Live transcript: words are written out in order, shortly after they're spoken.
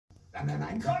And then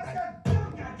I Cut got the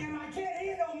goddamn! I can't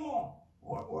hear no more.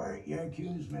 What were it you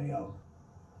accused me of?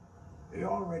 You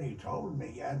already told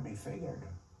me you had me figured.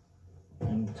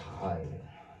 I'm tired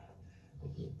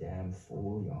of your damn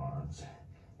fool yarns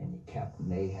and your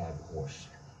Captain Ahab horse.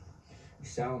 You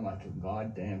sound like a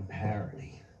goddamn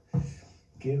parody.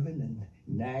 Giving and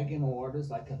nagging orders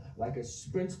like a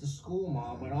Sprinster school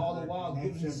mom when all the while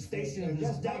giving the station and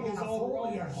this devil's all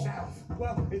over yourself.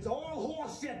 Well, it's all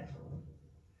horseshit.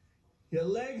 Your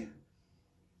leg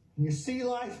and your sea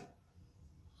life,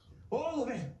 all of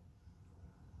it.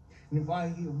 And if I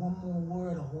hear one more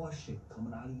word of horseshit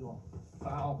coming out of your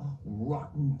foul,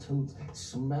 rotten tooth,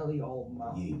 smelly old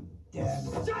mouth. You damn.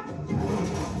 Shut up!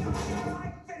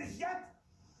 I ain't finished yet.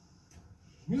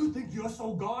 You think you're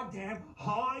so goddamn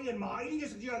high and mighty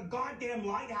as you're a goddamn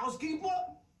lighthouse keeper?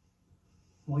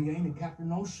 Well, you ain't a captain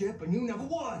no ship, and you never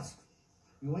was.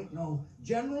 You ain't no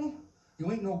general. You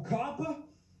ain't no copper.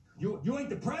 You ain't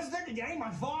the president, and you ain't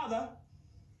my father.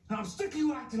 And I'm sick of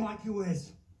you acting like you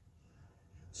is.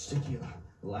 Sick of you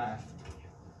laughing,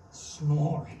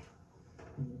 snoring,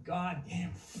 and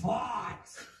goddamn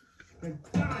farts. And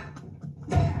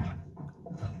goddamn.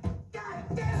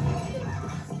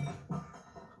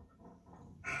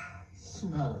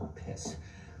 Smell of piss.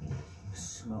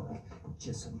 Smell like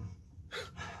jism.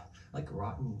 Like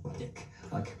rotten dick.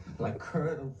 Like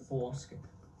curdled foreskin.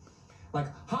 Like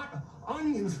hot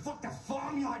onions fucked a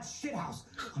farmyard shithouse.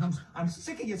 And I'm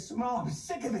sick of your smell. I'm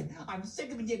sick of it. I'm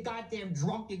sick of it, you goddamn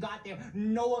drunk, you goddamn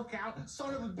no account,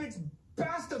 son of a bitch,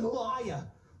 bastard liar.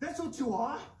 That's what you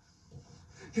are.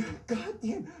 You're a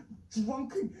goddamn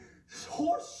drunken,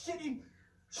 horse-shitting,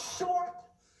 short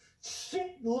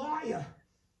shit liar.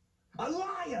 A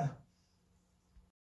liar!